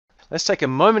let's take a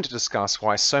moment to discuss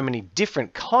why so many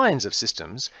different kinds of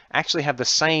systems actually have the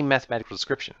same mathematical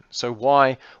description. So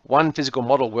why one physical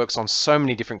model works on so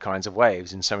many different kinds of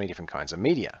waves in so many different kinds of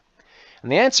media. And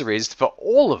the answer is, for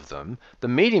all of them, the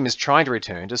medium is trying to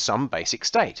return to some basic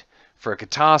state. For a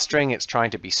guitar string, it's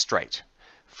trying to be straight.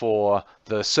 For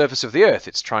the surface of the earth,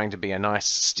 it's trying to be a nice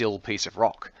still piece of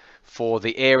rock. For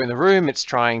the air in the room, it's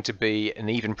trying to be an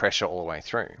even pressure all the way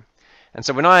through. And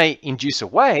so when I induce a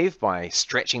wave by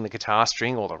stretching the guitar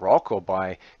string or the rock, or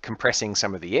by compressing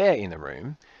some of the air in the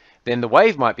room, then the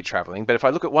wave might be traveling, but if I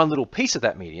look at one little piece of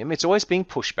that medium, it's always being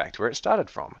pushed back to where it started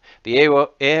from. The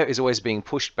air is always being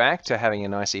pushed back to having a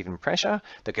nice even pressure,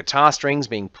 the guitar string's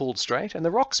being pulled straight, and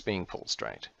the rock's being pulled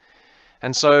straight.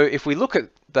 And so if we look at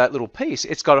that little piece,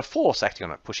 it's got a force acting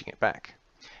on it, pushing it back.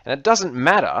 And it doesn't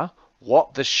matter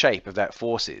what the shape of that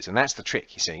force is, and that's the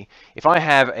trick, you see. If I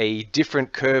have a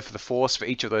different curve for the force for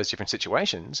each of those different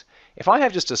situations, if I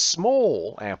have just a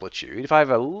small amplitude, if I have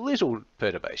a little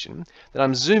perturbation, then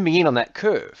I'm zooming in on that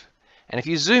curve. And if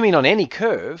you zoom in on any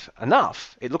curve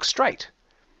enough, it looks straight.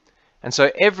 And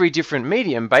so every different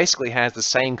medium basically has the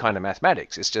same kind of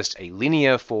mathematics. It's just a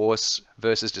linear force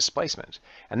versus displacement.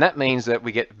 And that means that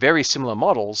we get very similar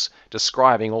models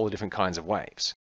describing all the different kinds of waves.